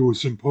go to a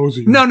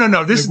symposium.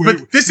 No.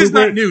 This is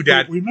not new,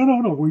 Dad.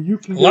 No. Where you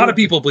can. A lot of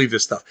people believe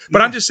this stuff.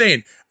 But I'm just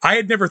saying, I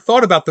had never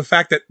thought about the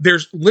fact that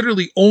there's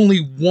literally only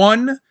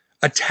one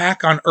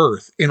attack on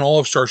Earth in all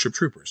of Starship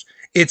Troopers.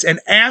 It's an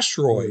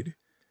asteroid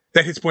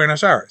that hits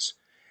Buenos Aires.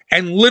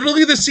 And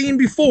literally the scene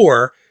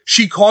before,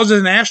 she causes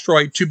an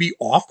asteroid to be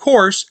off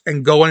course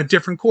and go on a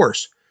different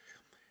course.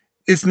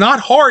 It's not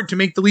hard to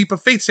make the leap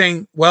of faith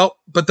saying, well,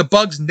 but the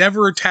bugs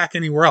never attack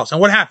anywhere else. And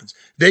what happens?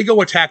 They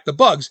go attack the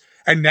bugs,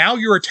 and now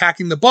you're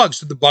attacking the bugs,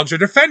 so the bugs are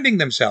defending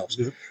themselves.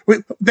 Yeah.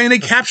 Then they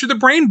capture the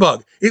brain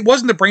bug. It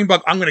wasn't the brain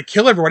bug, I'm going to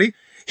kill everybody.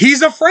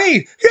 He's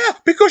afraid. Yeah,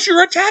 because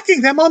you're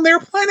attacking them on their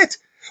planet.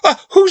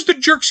 Who's the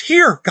jerks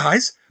here,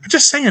 guys? I'm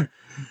just saying.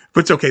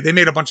 But it's okay. They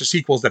made a bunch of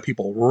sequels that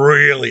people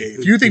really hate.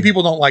 If you think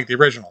people don't like the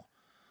original,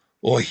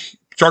 well,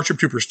 Starship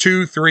Troopers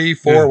 2, 3,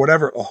 4,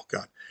 whatever. Oh,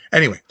 God.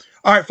 Anyway.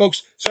 All right,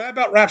 folks. So that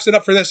about wraps it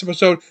up for this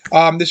episode.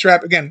 This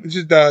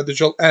is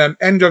the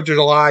end of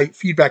July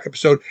feedback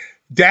episode.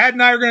 Dad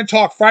and I are going to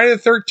talk Friday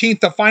the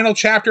 13th, the final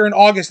chapter in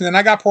August, and then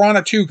I got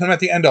Piranha 2 coming at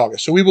the end of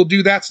August. So we will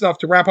do that stuff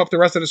to wrap up the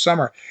rest of the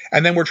summer.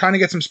 And then we're trying to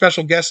get some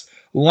special guests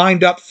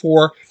lined up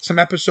for some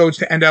episodes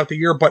to end out the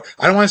year. But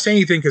I don't want to say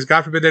anything because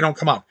God forbid they don't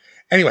come out.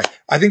 Anyway,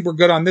 I think we're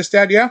good on this,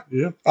 Dad, yeah?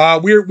 Yeah.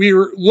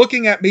 We're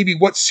looking at maybe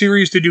what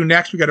series to do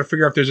next. We got to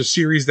figure out if there's a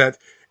series that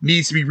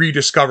needs to be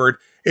rediscovered.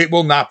 It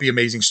will not be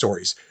Amazing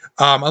Stories.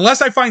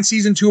 Unless I find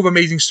season 2 of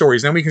Amazing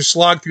Stories, then we can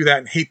slog through that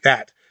and hate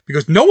that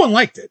because no one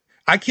liked it.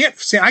 I can't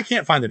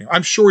find it.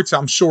 I'm sure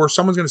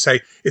someone's going to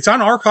say it's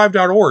on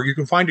archive.org. You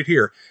can find it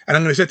here. And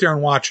I'm going to sit there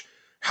and watch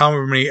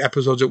however many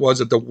episodes it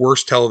was of the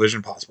worst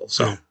television possible.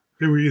 So yeah.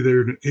 They were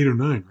either 8 or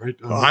 9, right?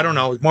 I don't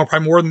know. Probably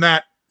more than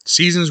that.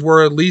 Seasons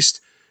were at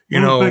least,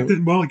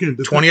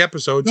 20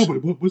 episodes. No,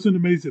 but what wasn't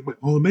amazing?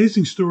 Well,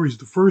 Amazing Stories,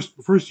 the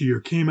first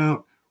year came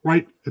out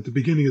right at the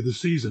beginning of the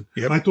season.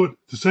 Yep. And I thought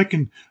the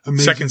second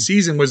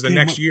season was the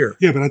next year.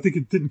 Yeah, but I think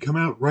it didn't come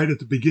out right at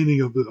the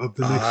beginning of the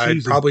next season.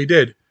 It probably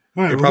did.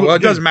 All right,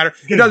 it doesn't matter.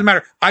 It doesn't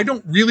matter. I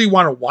don't really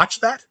want to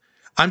watch that.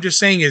 I'm just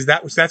saying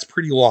that's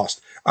pretty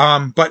lost.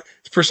 But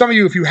for some of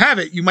you, if you have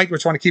it, you might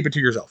just want to keep it to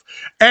yourself.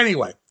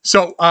 Anyway,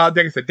 so like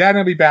I said, Dad and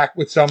I'll be back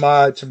with some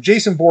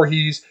Jason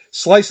Voorhees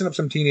slicing up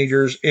some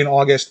teenagers in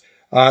August.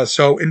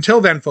 So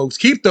until then, folks,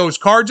 keep those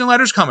cards and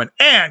letters coming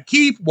and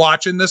keep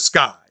watching the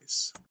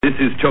skies. This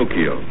is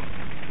Tokyo,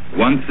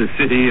 once a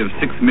city of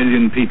 6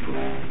 million people.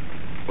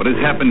 What has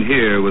happened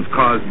here was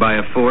caused by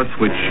a force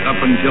which,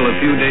 up until a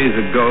few days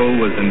ago,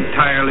 was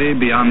entirely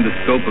beyond the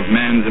scope of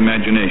man's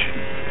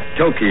imagination.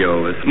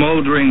 Tokyo, a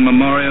smoldering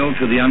memorial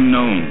to the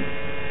unknown.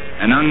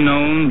 An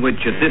unknown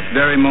which at this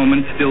very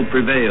moment still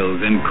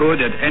prevails and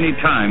could at any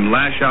time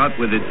lash out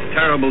with its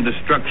terrible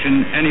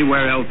destruction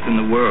anywhere else in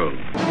the world.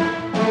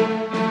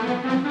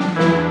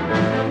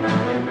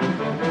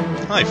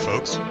 Hi,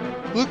 folks.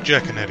 Luke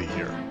Giaconetti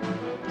here.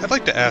 I'd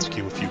like to ask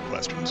you a few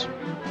questions.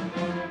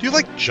 Do you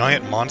like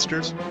giant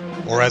monsters?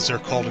 Or as they're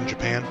called in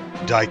Japan,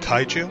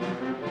 Daikaiju?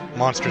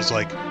 Monsters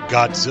like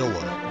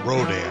Godzilla,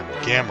 Rodan,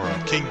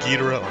 Gamera, King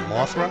Ghidorah, or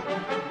Mothra?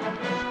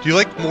 Do you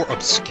like more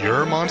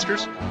obscure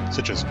monsters,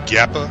 such as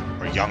Gappa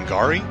or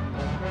Yongari?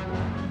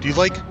 Do you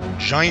like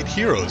giant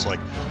heroes like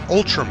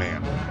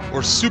Ultraman,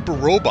 or super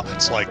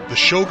robots like the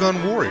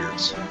Shogun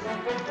Warriors?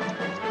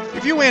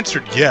 If you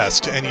answered yes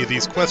to any of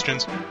these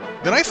questions,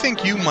 then I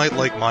think you might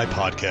like my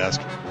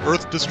podcast,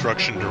 Earth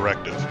Destruction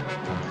Directive.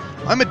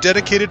 I'm a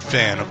dedicated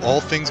fan of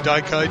all things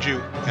Daikaiju,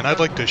 and I'd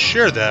like to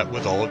share that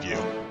with all of you.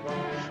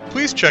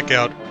 Please check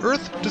out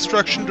Earth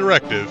Destruction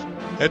Directive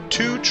at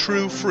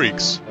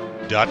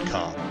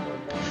twotruefreaks.com.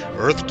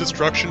 Earth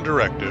Destruction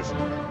Directive,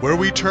 where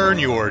we turn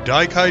your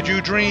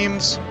Daikaiju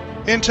dreams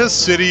into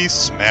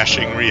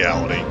city-smashing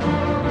reality.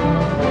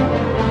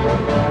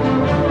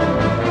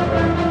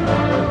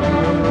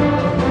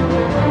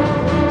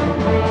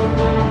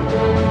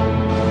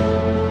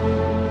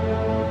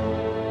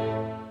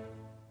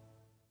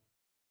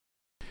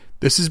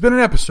 This has been an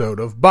episode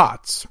of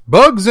Bots,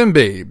 Bugs, and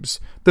Babes,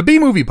 the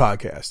B-Movie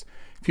Podcast.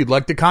 If you'd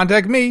like to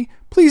contact me,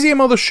 please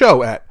email the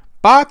show at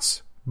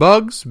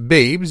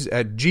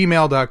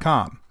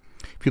botsbugsbabes@gmail.com.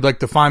 If you'd like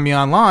to find me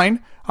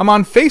online, I'm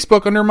on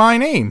Facebook under my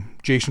name,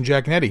 Jason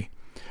Giaconetti.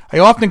 I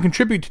often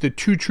contribute to the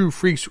Two True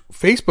Freaks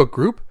Facebook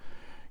group.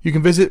 You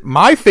can visit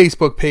my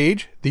Facebook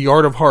page, The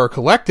Art of Horror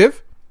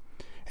Collective,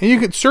 and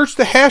you can search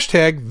the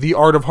hashtag The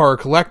Art of Horror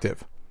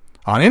Collective.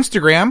 On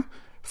Instagram,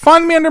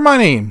 find me under my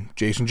name,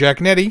 Jason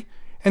Giaconetti,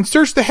 and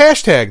search the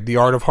hashtag The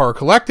Art of Horror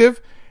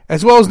Collective,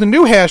 as well as the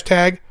new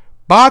hashtag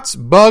Bots,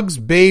 Bugs,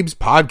 Babes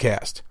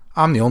Podcast.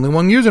 I'm the only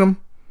one using them.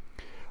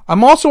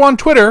 I'm also on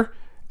Twitter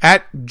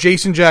at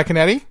Jason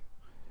Giaconetti,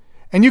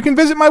 and you can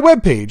visit my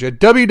webpage at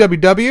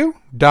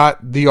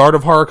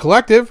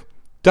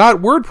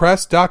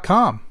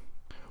www.theartofhorrorcollective.wordpress.com.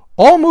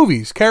 All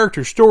movies,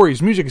 characters,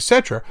 stories, music,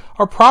 etc.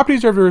 are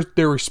properties of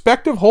their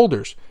respective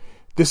holders.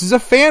 This is a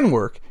fan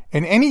work,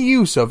 and any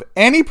use of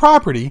any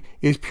property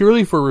is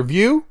purely for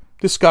review,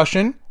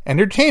 discussion, and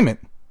entertainment.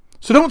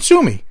 So don't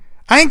sue me.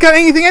 I ain't got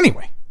anything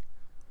anyway.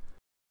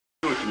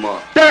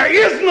 There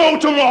is no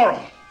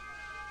tomorrow.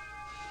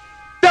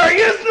 There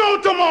is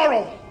no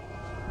tomorrow.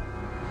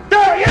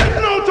 There is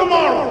no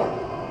tomorrow.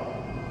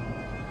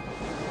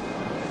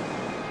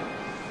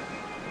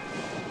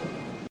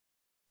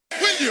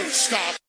 Will you stop?